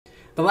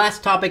The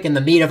last topic in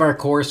the meat of our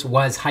course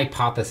was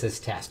hypothesis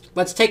test.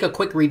 Let's take a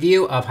quick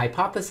review of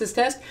hypothesis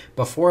test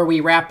before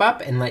we wrap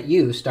up and let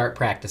you start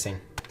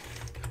practicing.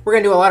 We're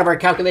going to do a lot of our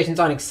calculations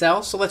on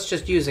Excel, so let's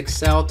just use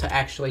Excel to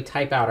actually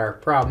type out our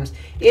problems.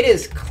 It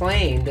is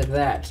claimed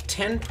that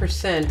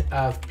 10%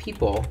 of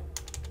people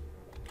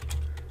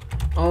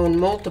own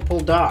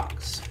multiple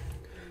dogs.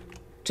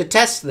 To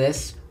test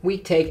this, we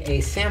take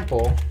a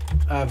sample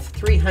of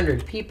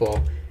 300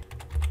 people,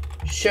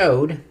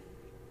 showed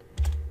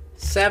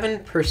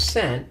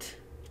 7%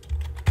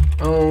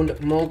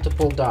 owned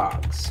multiple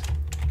dogs.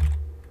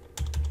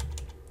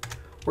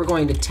 We're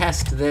going to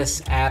test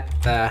this at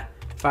the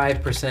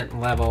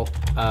 5% level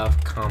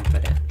of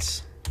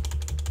confidence.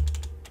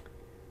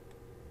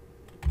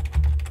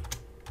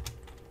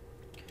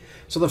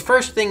 So the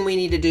first thing we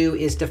need to do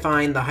is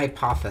define the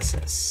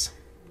hypothesis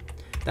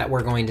that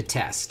we're going to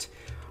test.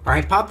 Our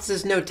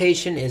hypothesis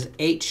notation is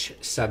H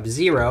sub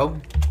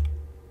 0.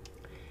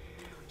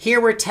 Here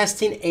we're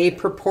testing a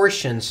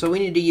proportion, so we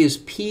need to use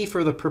P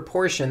for the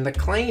proportion. The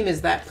claim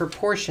is that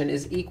proportion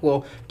is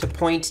equal to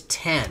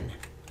 0.10.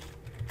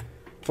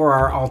 For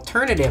our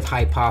alternative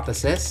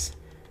hypothesis,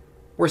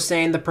 we're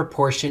saying the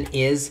proportion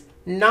is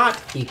not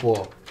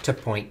equal to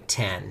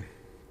 0.10.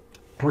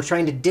 We're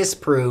trying to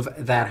disprove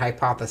that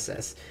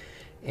hypothesis.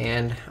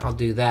 And I'll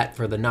do that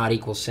for the not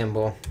equal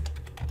symbol.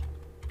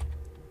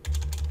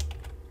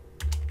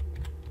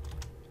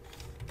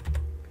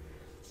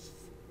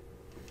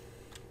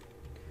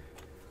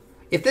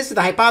 If this is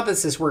the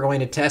hypothesis we're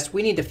going to test,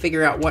 we need to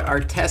figure out what our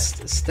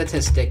test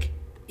statistic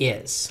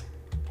is.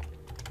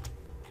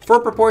 For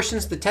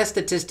proportions, the test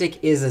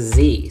statistic is a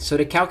z. So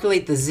to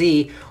calculate the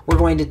z, we're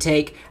going to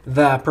take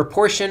the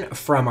proportion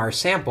from our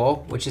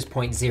sample, which is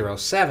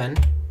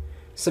 0.07,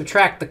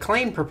 subtract the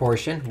claimed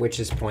proportion, which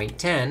is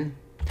 0.10,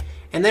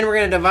 and then we're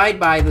going to divide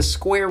by the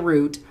square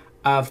root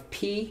of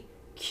p,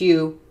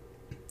 q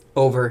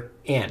over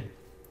n.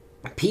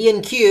 P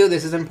and Q,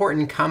 this is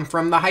important, come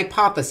from the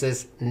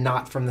hypothesis,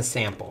 not from the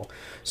sample.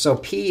 So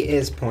P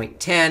is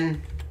 0.10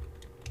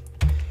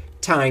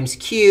 times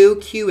Q.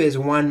 Q is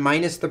 1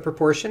 minus the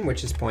proportion,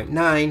 which is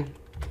 0.9,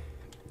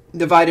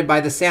 divided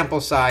by the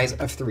sample size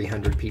of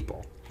 300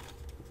 people.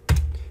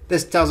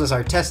 This tells us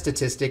our test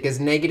statistic is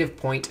negative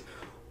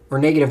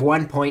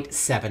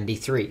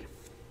 1.73.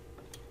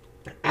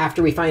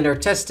 After we find our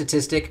test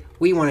statistic,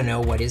 we want to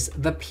know what is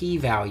the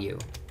p-value.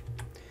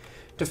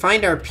 To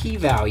find our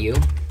p-value,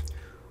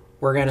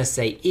 we're going to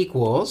say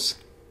equals,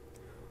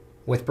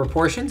 with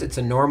proportions, it's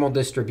a normal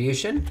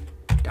distribution,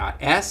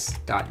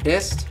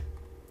 .s.dist.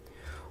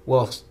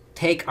 We'll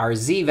take our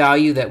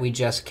z-value that we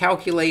just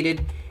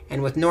calculated,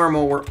 and with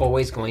normal, we're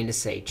always going to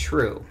say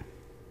true.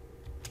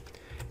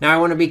 Now, I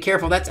want to be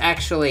careful. That's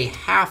actually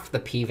half the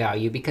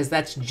p-value, because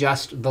that's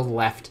just the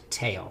left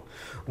tail.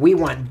 We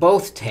want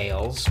both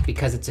tails,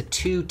 because it's a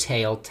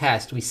two-tail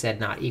test we said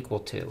not equal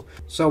to.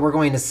 So we're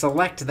going to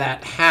select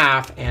that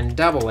half and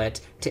double it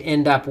to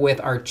end up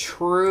with our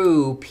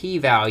true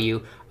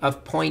p-value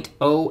of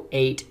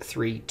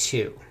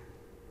 0.0832.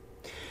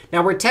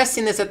 Now, we're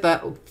testing this at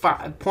the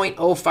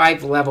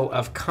 0.05 level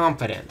of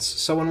confidence.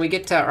 So when we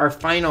get to our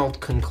final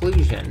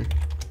conclusion,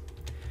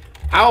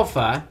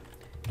 alpha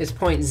is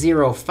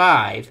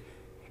 0.05,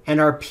 and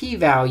our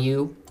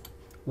p-value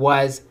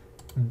was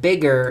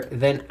bigger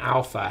than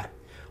alpha.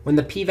 When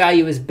the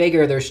p-value is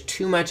bigger, there's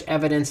too much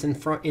evidence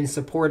in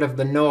support of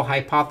the null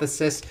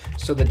hypothesis.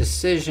 So the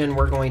decision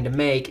we're going to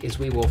make is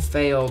we will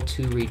fail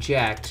to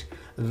reject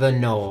the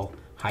null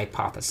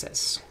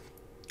hypothesis.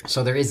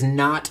 So there is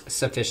not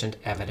sufficient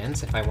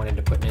evidence, if I wanted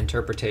to put an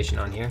interpretation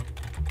on here.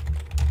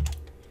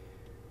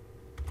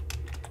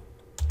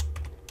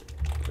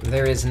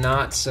 There is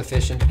not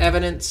sufficient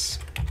evidence,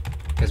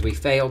 because we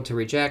failed to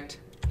reject,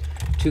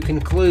 to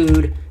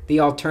conclude the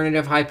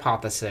alternative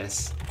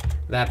hypothesis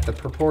that the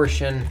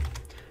proportion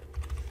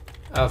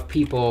of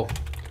people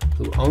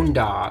who own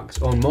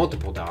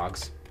multiple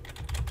dogs,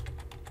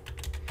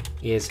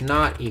 is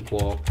not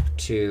equal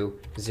to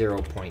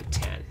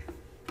 0.10.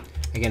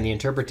 Again, the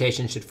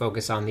interpretation should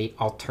focus on the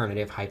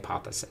alternative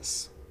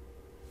hypothesis.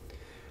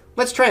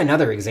 Let's try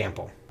another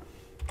example.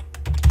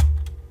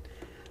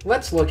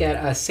 Let's look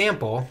at a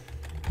sample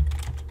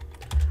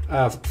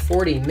of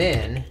 40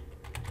 men,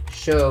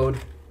 showed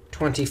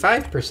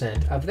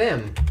 25% of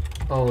them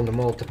owned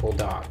multiple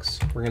dogs.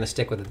 We're going to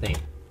stick with the theme.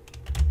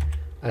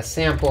 A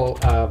sample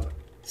of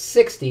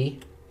 60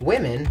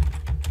 women,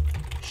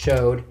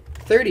 showed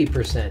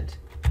 30%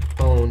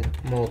 owned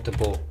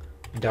multiple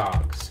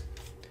dogs.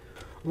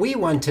 We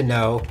want to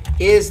know,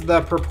 is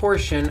the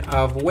proportion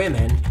of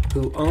women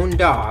who own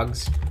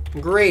dogs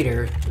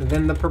greater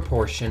than the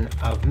proportion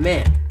of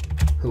men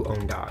who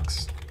own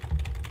dogs?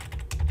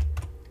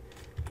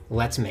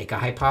 Let's make a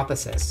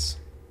hypothesis.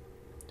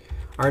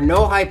 Our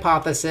null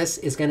hypothesis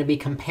is going to be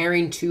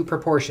comparing two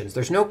proportions.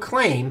 There's no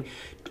claim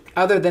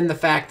other than the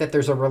fact that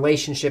there's a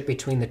relationship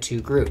between the two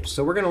groups.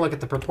 So we're going to look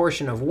at the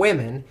proportion of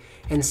women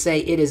and say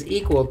it is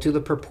equal to the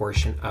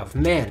proportion of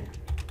men.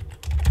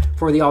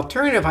 For the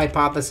alternative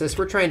hypothesis,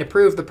 we're trying to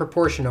prove the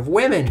proportion of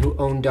women who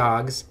own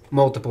dogs,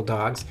 multiple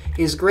dogs,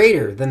 is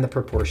greater than the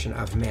proportion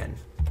of men.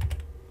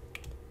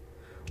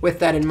 With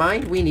that in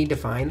mind, we need to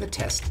find the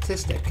test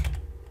statistic.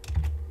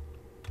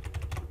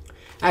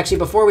 Actually,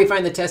 before we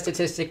find the test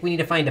statistic, we need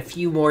to find a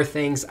few more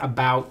things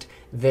about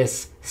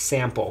this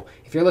sample.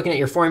 If you're looking at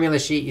your formula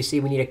sheet, you see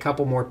we need a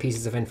couple more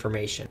pieces of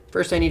information.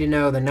 First, I need to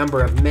know the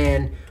number of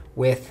men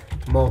with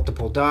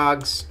multiple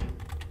dogs.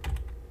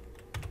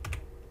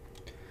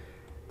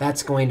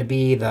 That's going to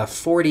be the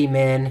 40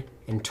 men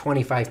and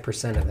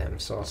 25% of them.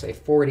 So I'll say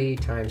 40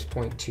 times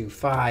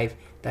 0.25.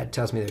 That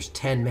tells me there's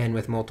 10 men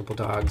with multiple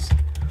dogs.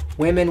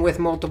 Women with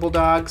multiple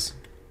dogs,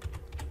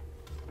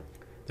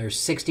 there's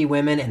 60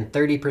 women and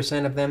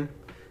 30% of them.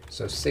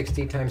 So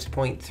 60 times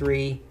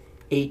 0.3,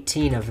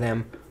 18 of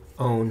them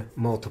own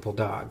multiple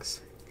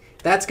dogs.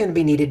 That's going to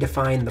be needed to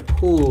find the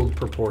pooled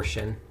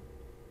proportion,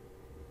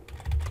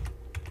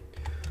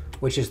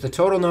 which is the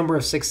total number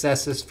of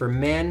successes for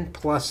men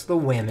plus the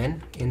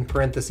women, in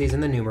parentheses in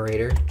the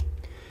numerator,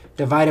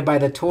 divided by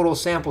the total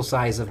sample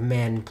size of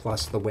men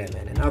plus the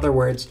women. In other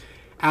words,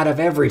 out of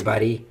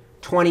everybody,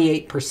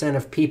 28%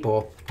 of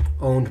people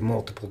owned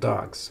multiple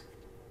dogs.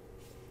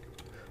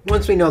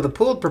 Once we know the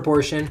pooled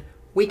proportion,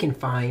 we can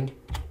find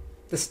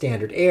the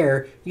standard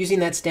error using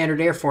that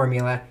standard error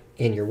formula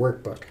in your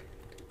workbook.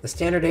 The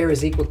standard error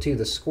is equal to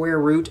the square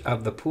root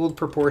of the pooled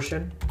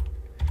proportion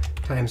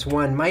times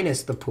 1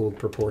 minus the pooled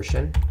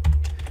proportion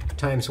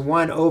times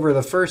 1 over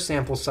the first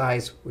sample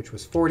size, which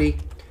was 40,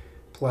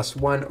 plus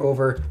 1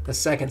 over the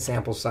second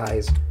sample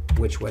size,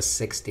 which was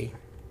 60.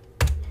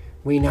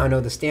 We now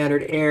know the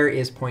standard error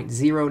is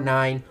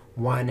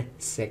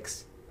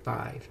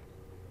 0.09165.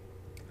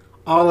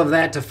 All of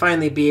that to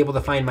finally be able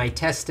to find my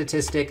test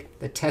statistic.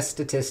 The test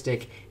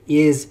statistic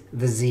is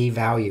the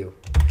z-value.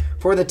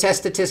 For the test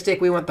statistic,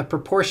 we want the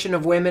proportion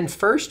of women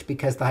first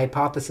because the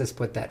hypothesis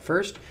put that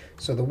first.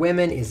 So the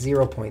women is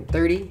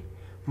 0.30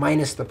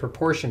 minus the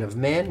proportion of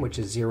men, which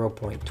is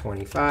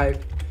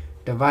 0.25,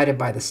 divided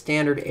by the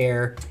standard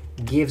error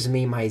gives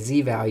me my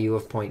z-value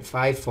of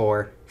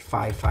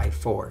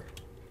 0.54554.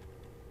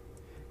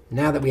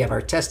 Now that we have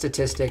our test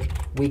statistic,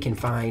 we can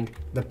find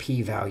the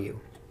p-value.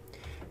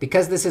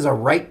 Because this is a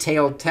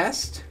right-tailed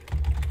test,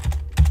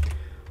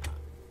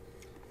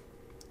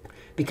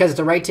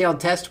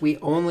 we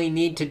only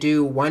need to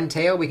do one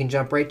tail. We can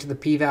jump right to the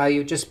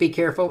p-value. Just be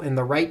careful. In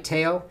the right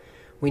tail,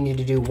 we need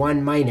to do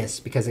 1 minus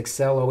because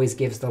Excel always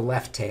gives the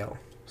left tail.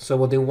 So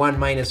we'll do 1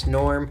 minus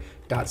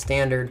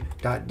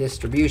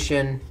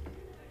norm.standard.distribution,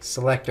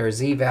 select our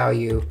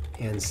z-value,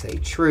 and say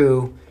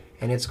true.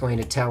 And it's going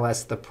to tell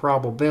us the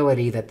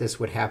probability that this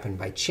would happen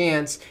by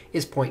chance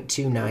is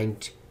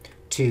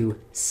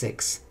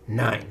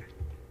 0.29269.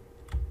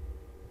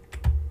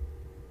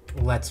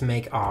 Let's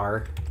make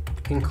our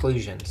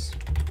conclusions.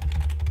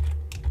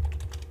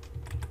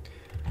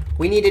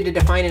 We needed to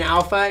define an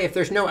alpha. If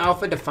there's no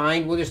alpha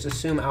defined, we'll just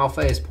assume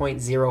alpha is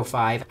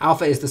 0.05.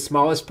 Alpha is the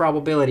smallest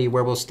probability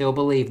where we'll still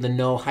believe the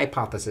null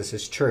hypothesis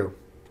is true.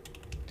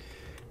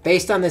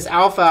 Based on this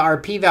alpha, our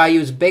p-value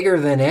is bigger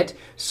than it,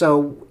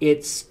 so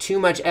it's too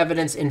much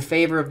evidence in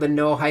favor of the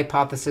null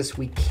hypothesis.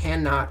 We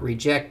cannot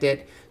reject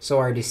it. So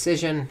our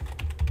decision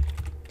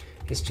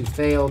is to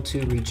fail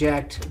to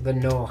reject the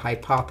null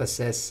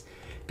hypothesis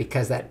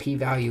because that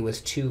p-value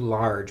was too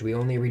large. We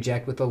only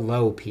reject with a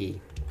low p.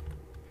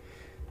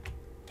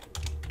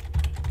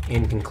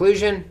 In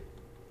conclusion,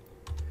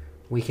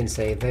 we can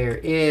say there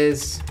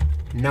is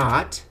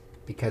not,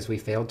 because we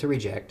failed to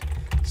reject,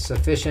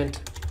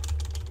 sufficient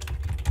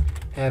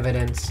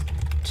evidence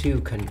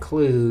to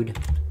conclude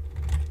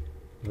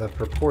the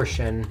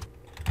proportion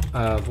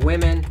of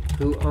women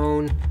who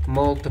own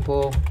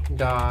multiple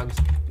dogs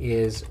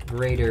is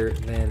greater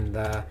than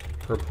the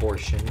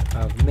proportion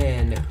of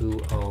men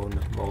who own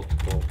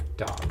multiple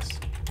dogs.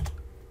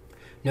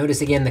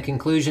 Notice again, the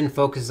conclusion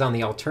focuses on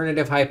the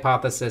alternative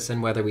hypothesis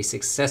and whether we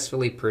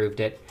successfully proved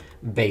it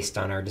based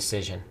on our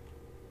decision.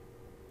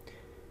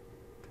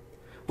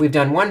 We've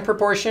done one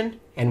proportion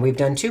and we've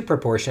done two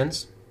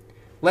proportions.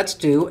 Let's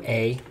do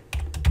a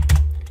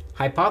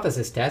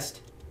hypothesis test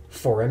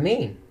for a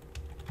mean.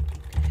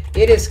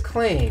 It is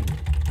claimed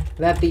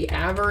that the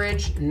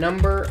average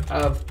number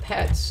of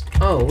pets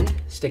owned,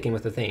 sticking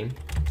with the theme,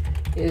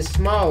 is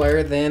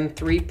smaller than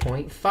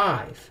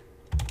 3.5.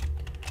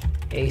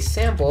 A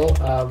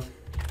sample of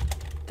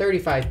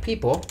 35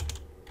 people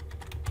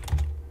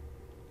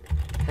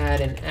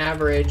had an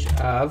average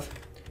of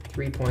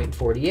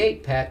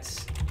 3.48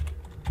 pets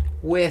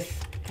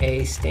with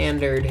a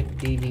standard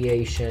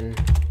deviation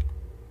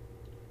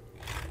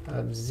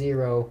of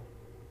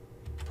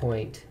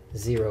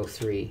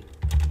 0.03.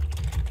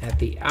 At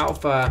the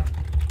alpha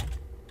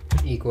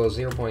equals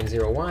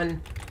 0.01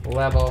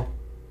 level,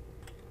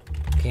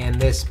 can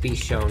this be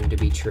shown to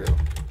be true?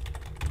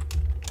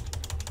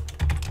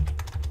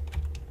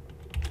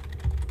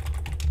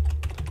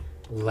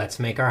 Let's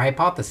make our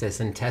hypothesis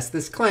and test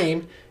this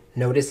claim.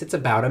 Notice it's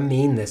about a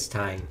mean this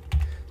time.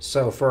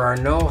 So for our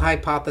null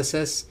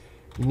hypothesis,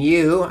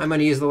 mu, I'm going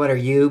to use the letter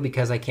u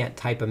because I can't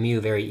type a mu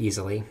very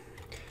easily.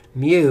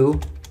 mu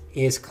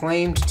is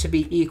claimed to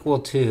be equal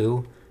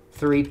to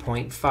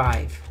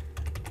 3.5.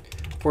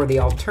 For the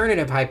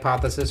alternative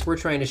hypothesis, we're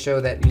trying to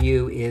show that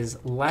mu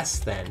is less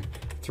than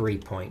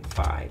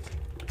 3.5.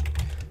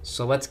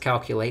 So let's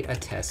calculate a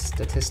test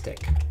statistic.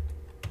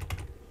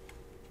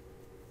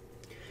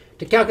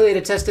 To calculate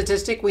a test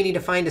statistic, we need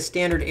to find a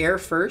standard error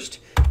first.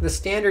 The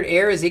standard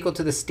error is equal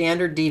to the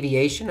standard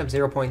deviation of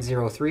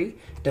 0.03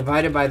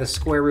 divided by the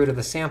square root of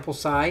the sample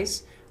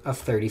size of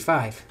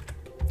 35.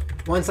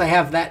 Once I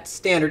have that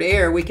standard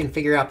error, we can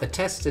figure out the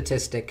test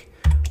statistic.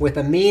 With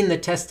a mean, the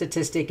test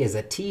statistic is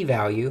a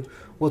t-value.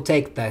 We'll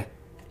take the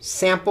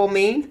sample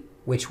mean,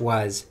 which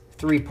was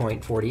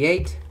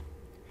 3.48,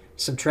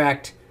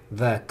 subtract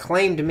the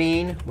claimed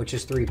mean, which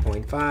is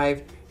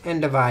 3.5,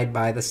 and divide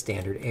by the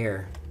standard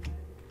error.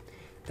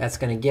 That's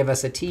going to give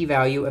us a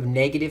t-value of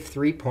negative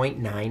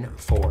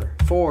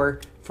 3.944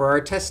 for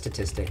our test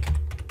statistic.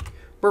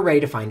 We're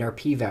ready to find our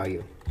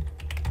p-value.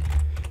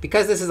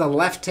 Because this is a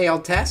left-tail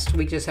test,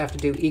 we just have to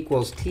do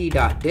equals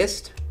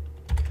t.dist,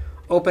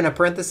 open a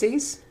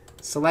parentheses,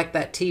 select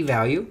that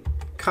t-value,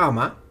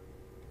 comma,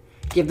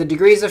 give the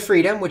degrees of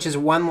freedom, which is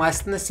 1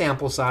 less than the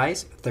sample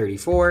size,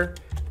 34,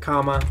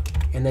 comma,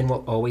 and then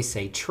we'll always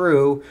say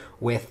true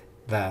with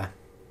the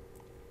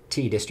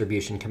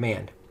t-distribution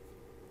command.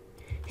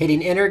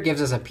 Hitting enter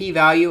gives us a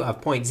p-value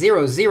of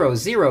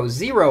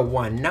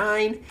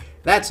 0.000019.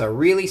 That's a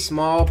really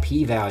small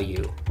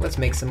p-value. Let's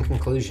make some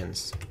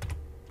conclusions.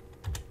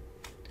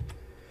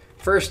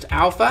 First,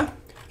 alpha,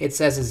 it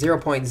says is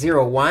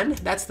 0.01.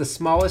 That's the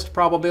smallest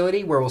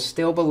probability where we'll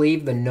still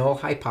believe the null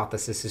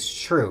hypothesis is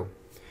true.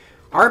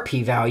 Our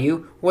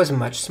p-value was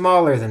much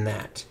smaller than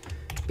that.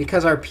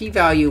 Because our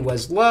p-value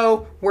was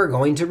low, we're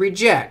going to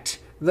reject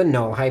the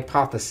null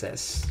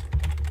hypothesis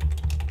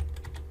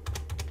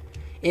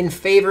in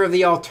favor of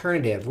the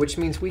alternative, which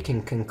means we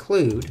can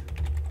conclude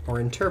or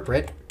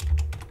interpret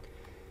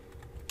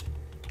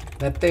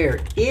that there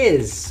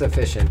is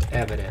sufficient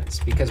evidence,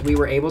 because we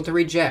were able to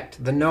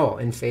reject the null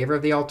in favor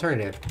of the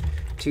alternative,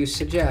 to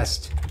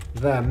suggest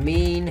the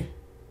mean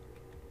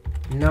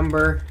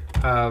number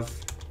of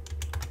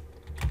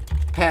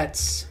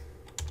pets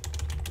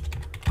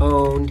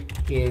owned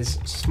is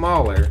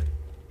smaller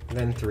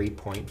than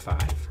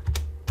 3.5.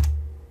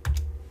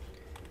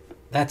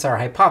 That's our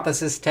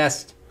hypothesis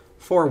test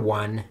for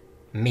one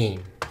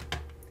mean.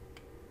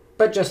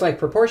 But just like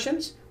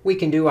proportions, we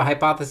can do a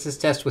hypothesis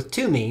test with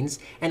two means,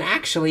 and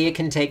actually it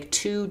can take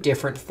two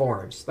different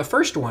forms. The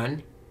first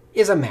one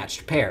is a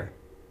matched pair.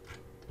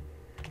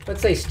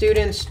 Let's say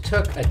students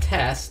took a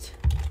test,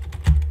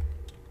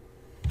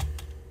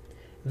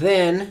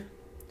 then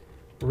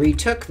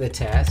retook the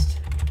test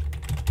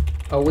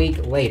a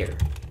week later.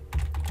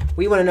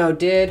 We want to know,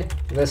 did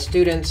the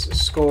students'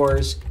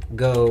 scores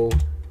go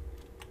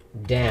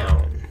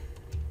down?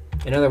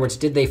 In other words,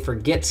 did they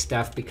forget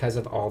stuff because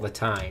of all the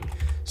time?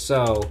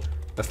 So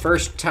the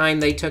first time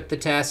they took the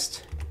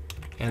test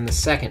and the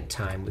second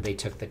time they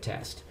took the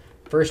test.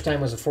 First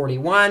time was a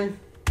 41.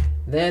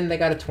 Then they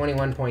got a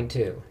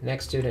 21.2.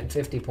 Next student,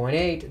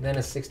 50.8, then a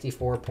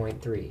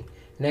 64.3.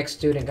 Next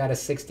student got a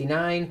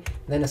 69,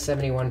 then a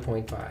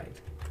 71.5.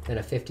 Then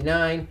a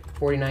 59,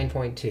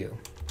 49.2.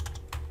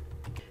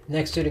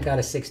 Next student got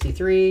a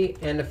 63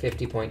 and a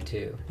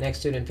 50.2. Next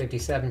student,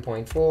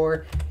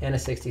 57.4 and a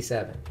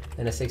 67.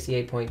 Then a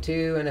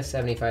 68.2 and a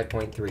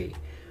 75.3.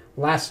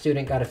 Last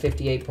student got a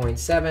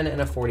 58.7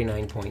 and a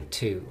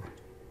 49.2.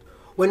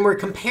 When we're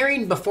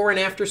comparing before and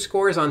after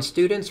scores on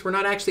students, we're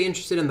not actually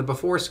interested in the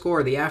before score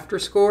or the after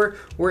score.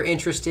 We're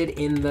interested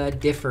in the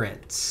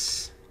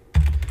difference.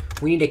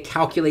 We need to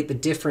calculate the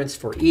difference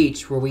for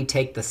each, where we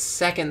take the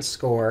second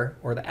score,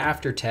 or the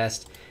after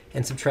test,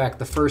 and subtract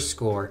the first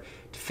score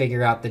to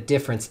figure out the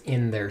difference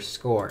in their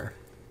score.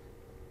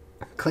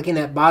 Clicking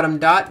that bottom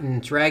dot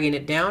and dragging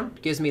it down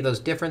gives me those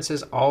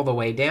differences all the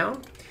way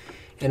down.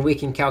 And we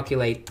can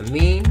calculate the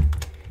mean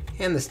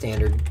and the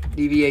standard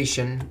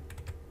deviation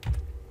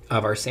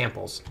of our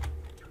samples.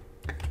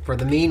 For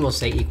the mean, we'll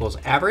say equals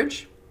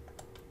average.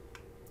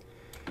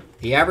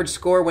 The average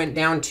score went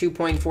down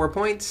 2.4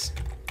 points.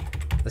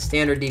 The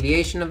standard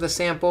deviation of the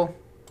sample,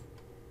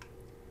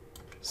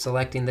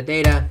 selecting the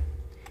data,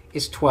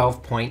 is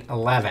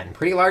 12.11.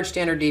 Pretty large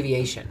standard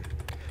deviation.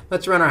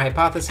 Let's run our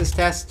hypothesis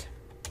test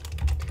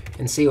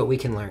and see what we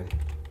can learn.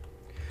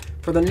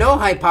 For the null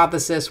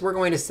hypothesis, we're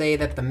going to say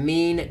that the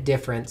mean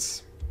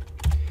difference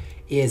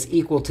is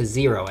equal to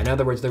 0. In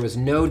other words, there was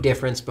no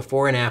difference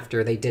before and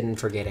after. They didn't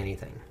forget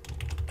anything.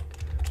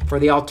 For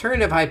the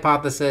alternative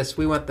hypothesis,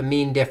 we want the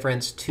mean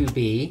difference to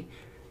be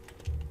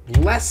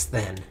less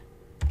than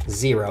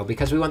 0,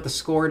 because we want the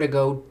score to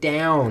go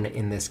down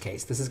in this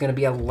case. This is going to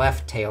be a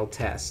left-tail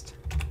test.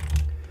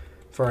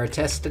 For our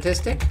test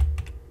statistic,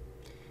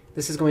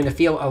 this is going to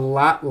feel a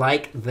lot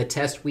like the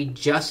test we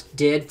just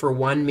did for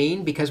one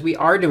mean, because we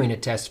are doing a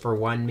test for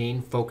one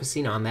mean,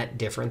 focusing on that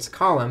difference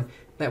column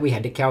that we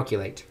had to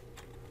calculate.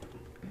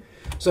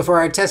 So for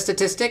our test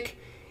statistic,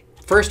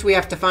 first we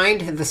have to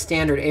find the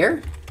standard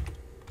error.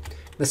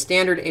 The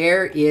standard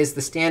error is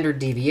the standard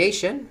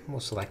deviation. We'll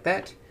select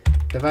that,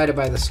 divided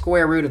by the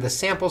square root of the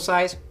sample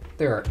size.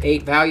 There are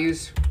 8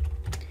 values.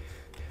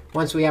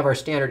 Once we have our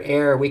standard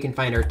error, we can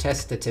find our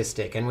test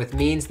statistic. And with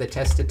means, the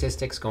test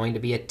statistic is going to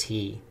be a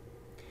t.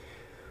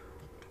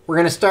 We're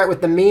going to start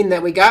with the mean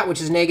that we got,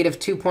 which is negative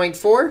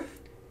 2.4.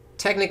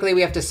 Technically,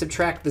 we have to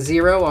subtract the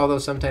 0, although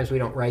sometimes we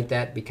don't write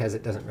that because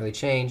it doesn't really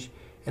change.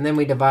 And then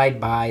we divide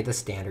by the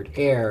standard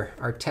error.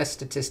 Our test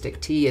statistic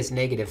t is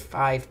negative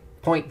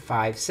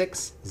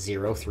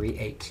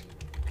 5.56038.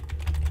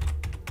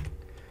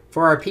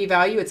 For our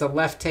p-value, it's a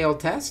left-tailed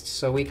test,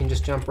 so we can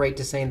just jump right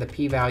to saying the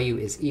p-value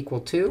is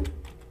equal to.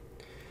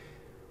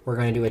 We're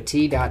going to do a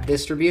t-dot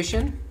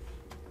distribution,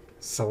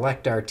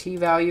 select our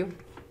t-value,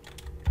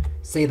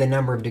 say the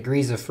number of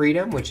degrees of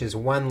freedom, which is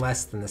 1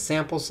 less than the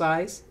sample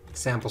size. The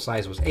sample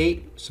size was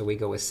 8, so we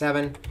go with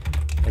 7.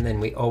 And then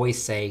we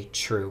always say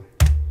true.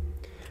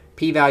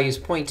 P-value is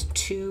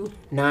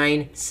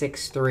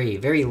 0.2963,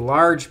 very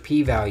large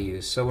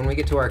p-values. So when we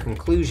get to our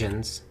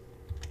conclusions,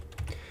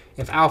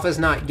 if alpha is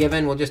not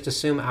given, we'll just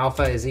assume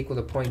alpha is equal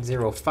to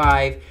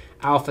 0.05.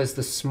 Alpha is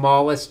the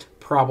smallest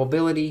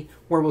probability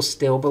where we'll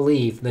still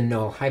believe the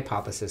null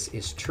hypothesis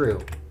is true.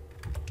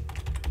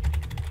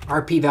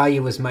 Our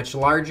p-value was much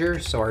larger,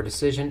 so our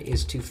decision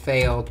is to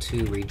fail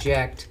to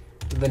reject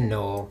the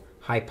null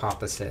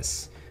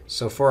hypothesis.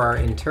 So for our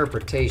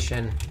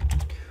interpretation,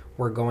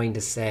 we're going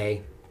to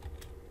say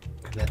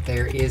that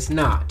there is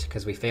not,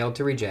 because we failed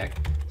to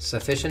reject,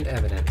 sufficient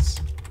evidence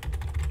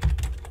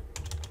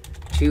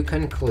to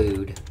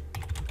conclude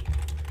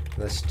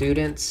the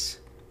students'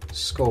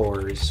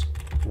 scores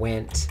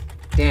went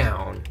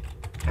down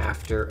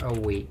after a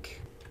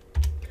week.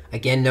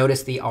 Again,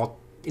 notice the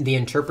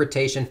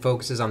interpretation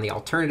focuses on the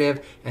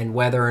alternative and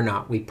whether or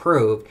not we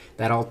proved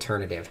that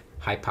alternative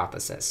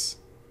hypothesis.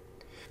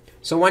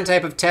 So one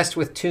type of test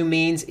with 2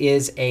 means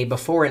is a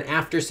before and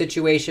after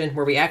situation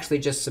where we actually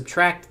just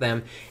subtract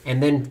them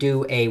and then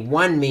do a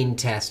 1 mean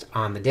test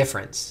on the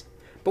difference.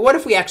 But what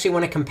if we actually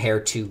want to compare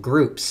 2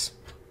 groups?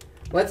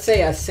 Let's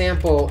say a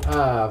sample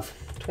of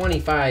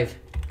 25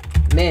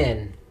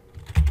 men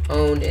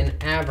owned an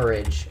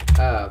average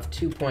of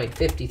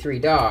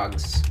 2.53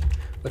 dogs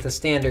with a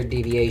standard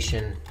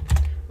deviation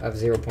of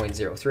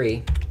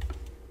 0.03.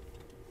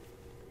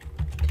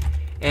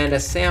 And a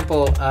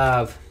sample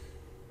of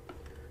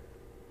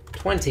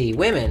 20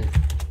 women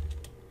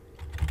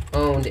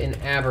owned an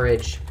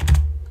average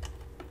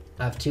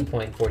of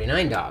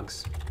 2.49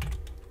 dogs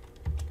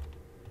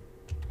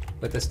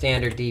with a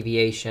standard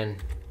deviation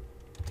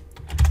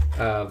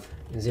of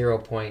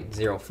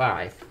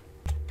 0.05.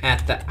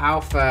 At the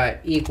alpha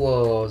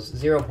equals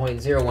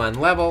 0.01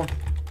 level,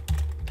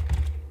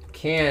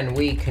 can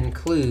we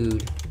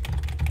conclude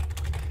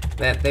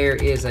that there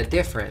is a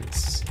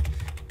difference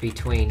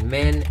between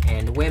men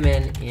and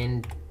women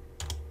in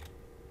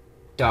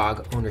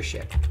dog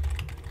ownership?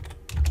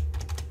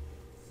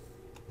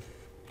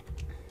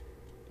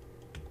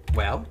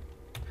 Well,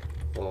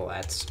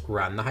 let's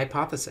run the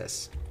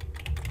hypothesis.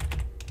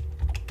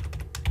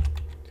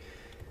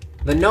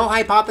 The null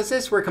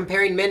hypothesis, we're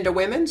comparing men to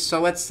women. So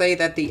let's say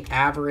that the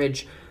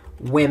average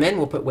women,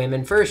 we'll put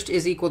women first,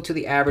 is equal to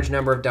the average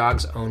number of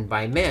dogs owned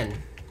by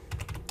men.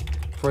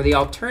 For the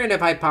alternative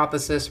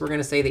hypothesis, we're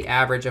going to say the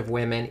average of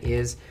women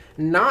is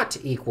not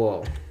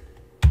equal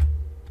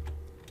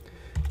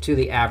to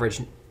the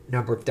average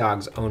number of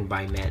dogs owned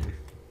by men.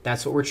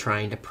 That's what we're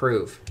trying to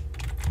prove.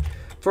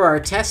 For our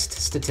test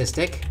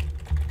statistic,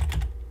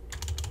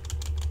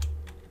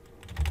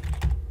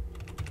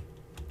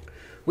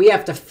 we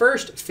have to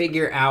first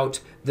figure out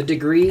the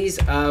degrees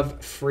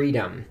of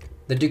freedom.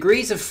 The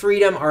degrees of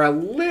freedom are a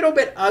little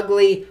bit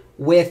ugly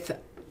with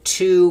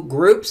 2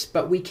 groups,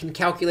 but we can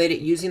calculate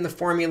it using the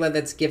formula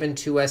that's given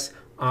to us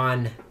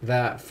on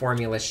the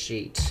formula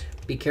sheet.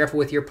 Be careful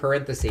with your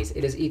parentheses.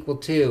 It is equal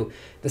to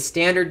the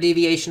standard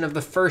deviation of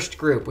the first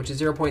group, which is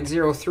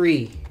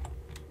 0.03,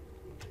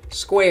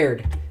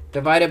 squared,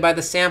 divided by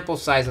the sample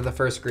size of the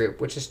first group,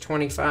 which is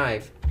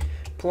 25,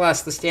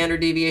 plus the standard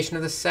deviation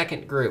of the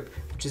second group,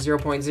 which is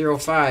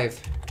 0.05,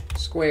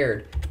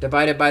 squared,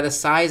 divided by the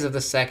size of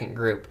the second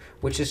group,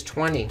 which is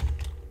 20.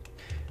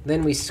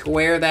 Then we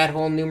square that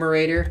whole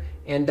numerator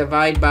and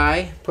divide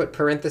by, put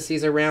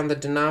parentheses around the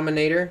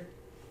denominator.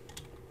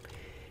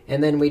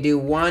 And then we do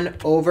 1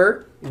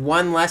 over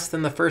 1 less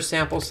than the first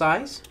sample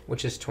size,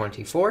 which is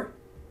 24,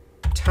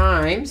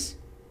 times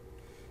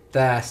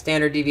the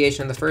standard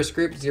deviation of the first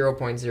group,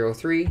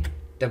 0.03,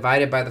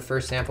 divided by the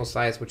first sample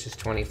size, which is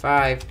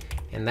 25.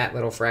 And that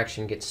little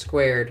fraction gets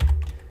squared,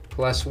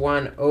 plus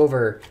 1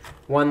 over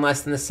 1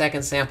 less than the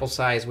second sample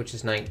size, which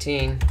is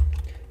 19,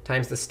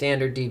 times the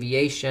standard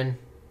deviation.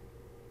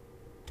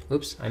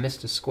 Oops, I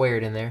missed a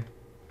squared in there.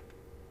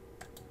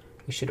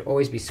 We should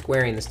always be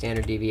squaring the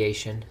standard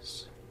deviation.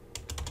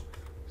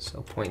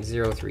 So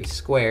 0.03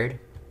 squared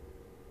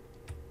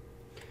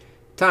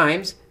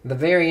times the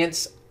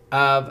variance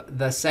of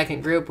the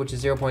second group, which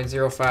is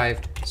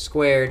 0.05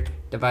 squared,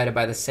 divided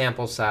by the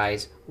sample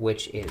size,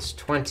 which is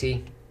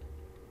 20.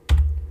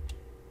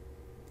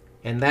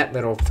 And that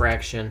little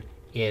fraction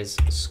is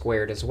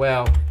squared as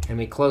well. And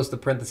we close the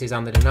parentheses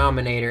on the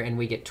denominator, and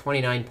we get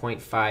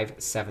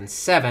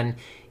 29.577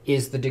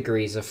 is the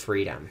degrees of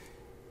freedom.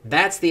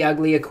 That's the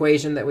ugly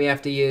equation that we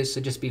have to use,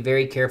 so just be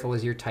very careful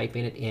as you're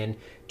typing it in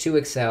to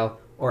Excel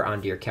or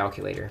onto your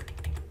calculator.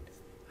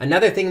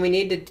 Another thing we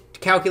need to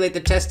calculate the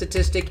test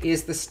statistic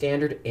is the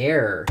standard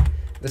error.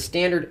 The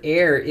standard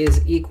error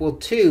is equal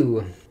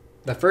to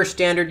the first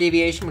standard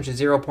deviation, which is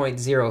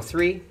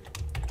 0.03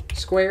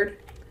 squared,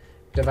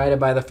 divided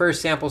by the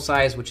first sample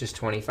size, which is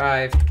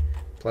 25,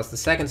 plus the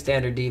second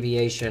standard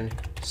deviation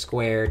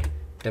squared,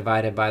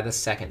 divided by the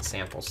second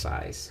sample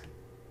size.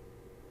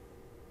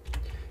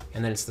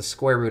 And then it's the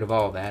square root of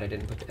all of that. I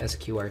didn't put the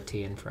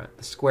SQRT in front.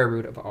 The square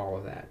root of all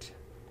of that.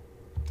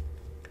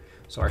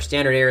 So our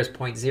standard error is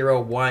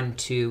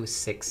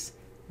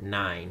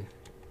 0.01269.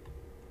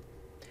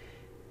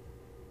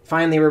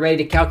 Finally, we're ready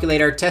to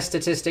calculate our test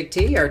statistic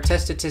T. Our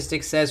test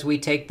statistic says we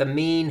take the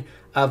mean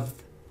of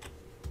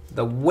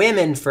the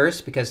women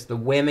first, because the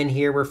women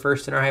here were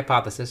first in our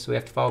hypothesis, so we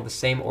have to follow the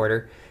same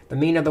order. The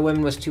mean of the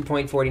women was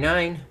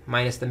 2.49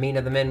 minus the mean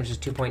of the men, which is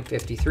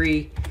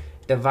 2.53,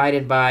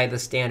 divided by the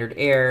standard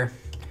error,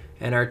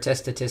 and our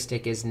test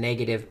statistic is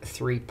negative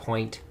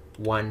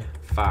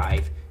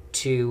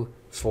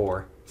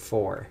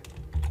 3.15244.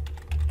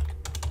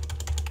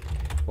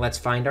 Let's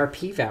find our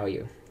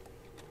p-value.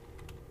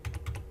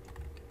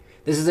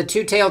 This is a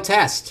two-tailed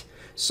test.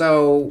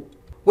 So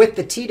with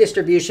the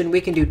t-distribution,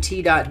 we can do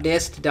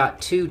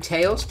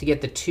t.dist.2tails to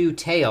get the two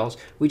tails.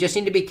 We just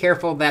need to be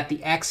careful that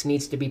the x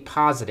needs to be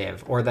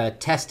positive, or the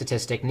test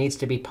statistic needs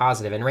to be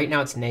positive. And right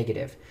now it's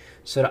negative.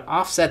 So to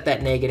offset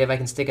that negative, I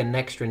can stick an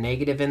extra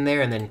negative in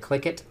there and then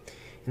click it.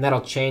 And that'll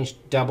change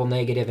double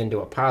negative into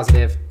a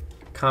positive,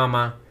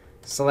 comma,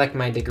 select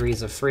my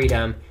degrees of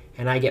freedom,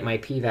 and I get my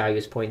p-value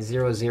is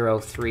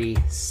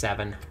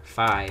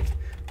 0.00375.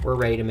 We're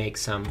ready to make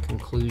some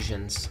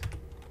conclusions.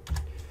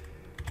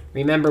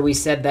 Remember, we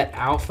said that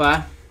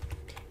alpha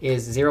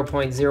is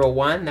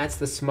 0.01. That's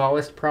the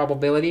smallest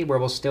probability where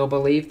we'll still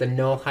believe the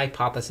null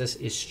hypothesis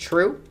is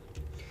true.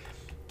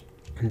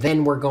 And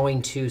then we're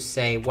going to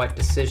say, what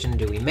decision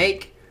do we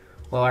make?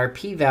 Well, our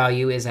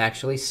p-value is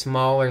actually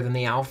smaller than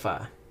the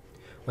alpha.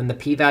 When the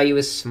p-value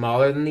is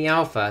smaller than the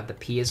alpha, the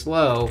p is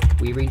low,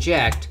 we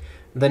reject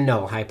the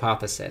null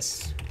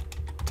hypothesis,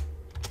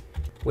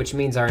 which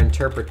means our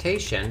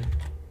interpretation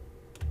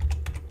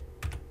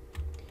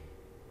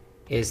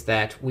is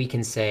that we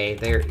can say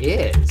there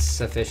is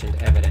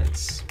sufficient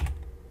evidence,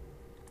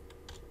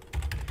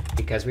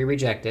 because we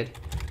reject it,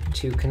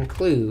 to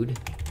conclude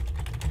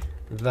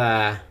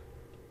the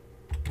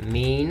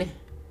mean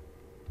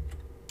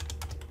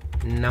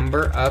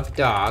number of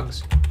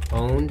dogs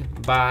owned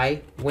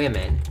by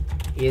women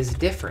is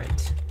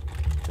different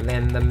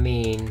than the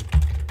mean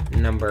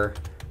number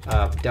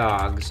of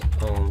dogs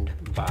owned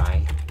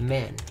by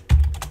men.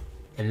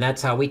 And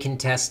that's how we can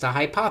test a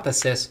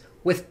hypothesis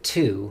with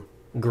two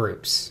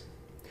groups.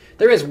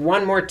 There is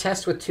one more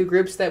test with two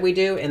groups that we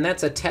do, and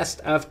that's a test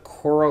of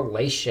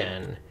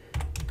correlation.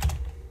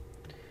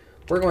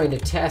 We're going to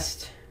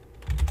test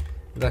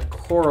the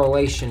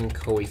correlation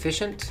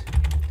coefficient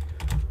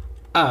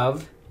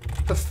of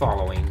the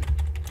following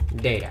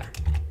data.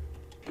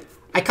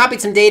 I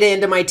copied some data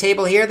into my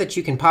table here that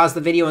you can pause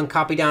the video and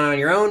copy down on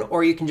your own,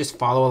 or you can just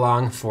follow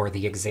along for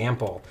the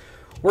example.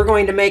 We're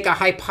going to make a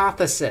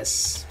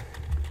hypothesis.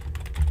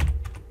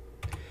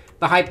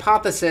 The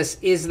hypothesis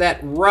is that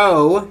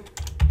rho,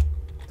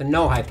 the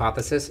null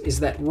hypothesis, is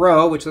that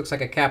rho, which looks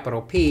like a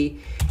capital P,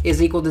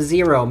 is equal to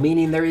 0,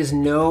 meaning there is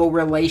no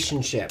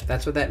relationship.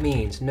 That's what that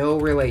means, no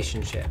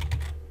relationship.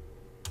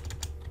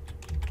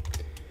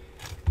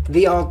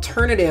 The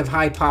alternative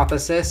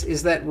hypothesis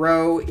is that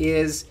rho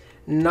is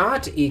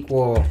not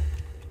equal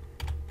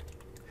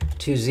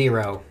to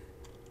 0,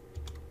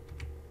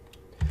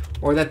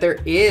 or that there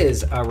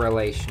is a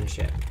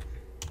relationship.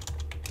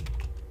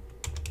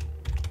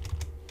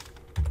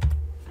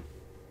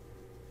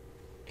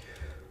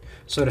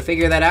 So to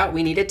figure that out,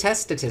 we need a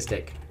test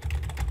statistic.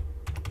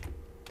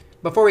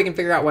 Before we can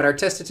figure out what our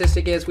test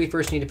statistic is, we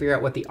first need to figure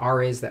out what the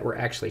R is that we're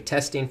actually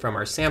testing from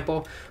our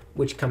sample,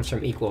 which comes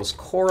from equals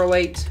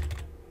correlate.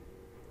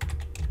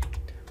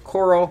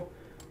 Correl,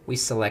 we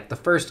select the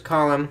first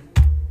column,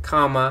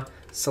 comma,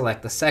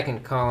 select the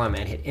second column,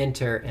 and hit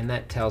enter, and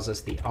that tells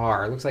us the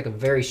R. It looks like a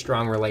very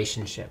strong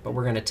relationship, but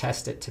we're going to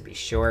test it to be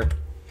sure.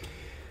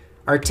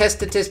 Our test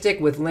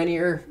statistic with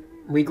linear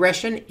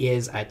regression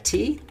is a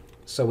t.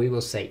 So we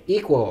will say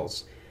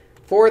equals.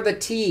 For the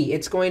t,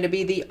 it's going to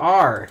be the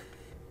R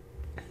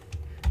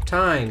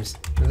times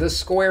the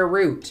square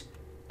root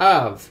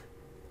of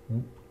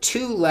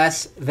 2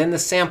 less than the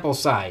sample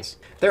size.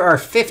 There are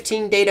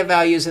 15 data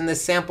values in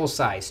this sample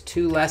size.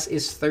 2 less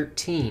is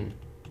 13.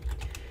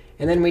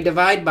 And then we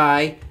divide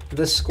by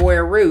the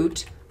square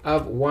root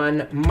of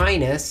 1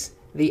 minus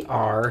the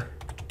R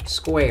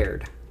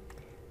squared.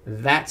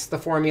 That's the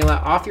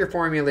formula off your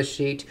formula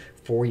sheet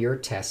for your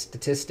test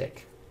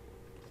statistic.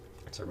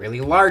 It's a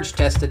really large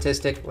test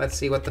statistic. Let's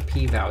see what the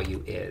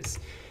p-value is.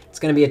 It's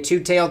going to be a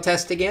two-tailed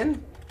test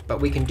again. but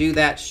we can do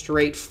that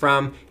straight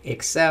from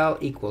Excel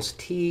equals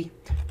t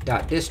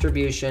dot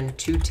distribution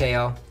to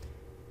tail.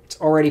 It's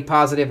already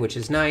positive, which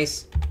is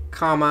nice,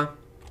 comma.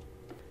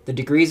 The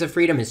degrees of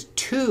freedom is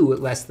 2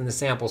 less than the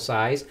sample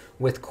size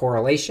with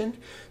correlation.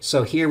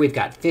 So here we've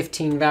got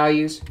 15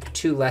 values.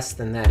 2 less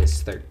than that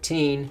is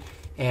 13.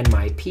 And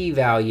my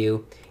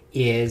p-value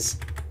is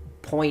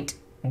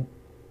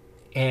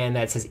and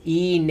that says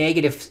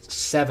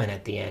E-7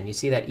 at the end. You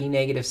see that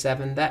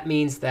E-7? That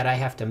means that I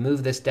have to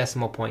move this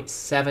decimal point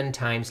 7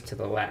 times to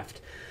the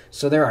left.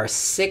 So there are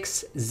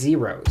 6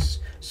 zeros.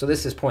 So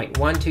this is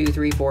 0.1, 2,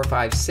 3, 4,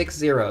 5, 6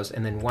 zeros,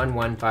 and then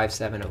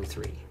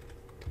 115703.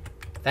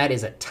 That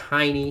is a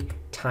tiny,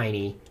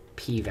 tiny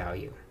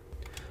p-value.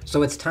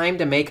 So it's time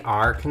to make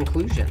our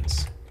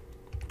conclusions.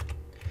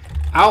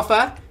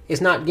 Alpha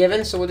is not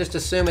given, so we'll just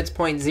assume it's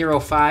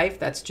 0.05.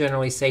 That's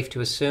generally safe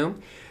to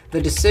assume.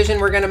 The decision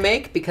we're going to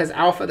make, because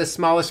alpha, the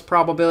smallest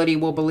probability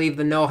we'll believe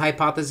the null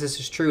hypothesis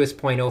is true, is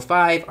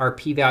 0.05. Our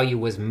p-value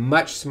was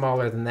much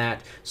smaller than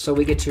that, so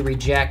we get to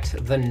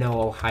reject the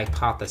null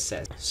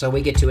hypothesis. So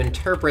we get to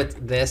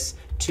interpret this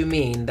to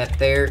mean that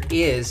there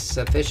is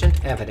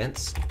sufficient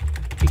evidence,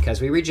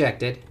 because we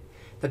rejected,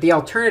 that the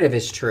alternative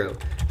is true,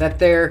 that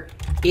there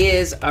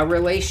is a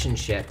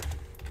relationship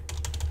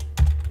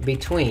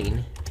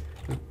between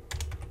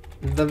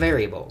the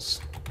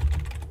variables.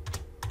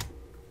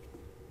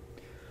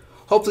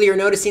 Hopefully you're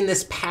noticing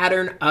this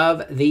pattern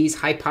of these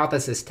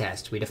hypothesis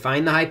tests. We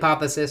define the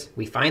hypothesis,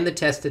 we find the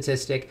test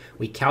statistic,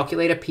 we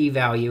calculate a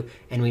p-value,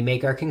 and we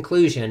make our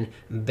conclusion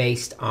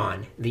based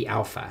on the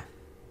alpha.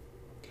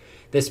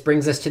 This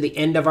brings us to the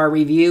end of our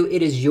review.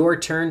 It is your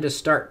turn to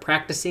start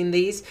practicing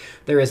these.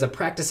 There is a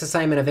practice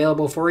assignment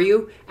available for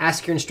you.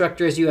 Ask your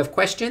instructor as you have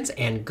questions,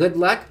 and good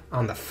luck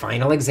on the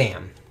final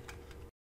exam.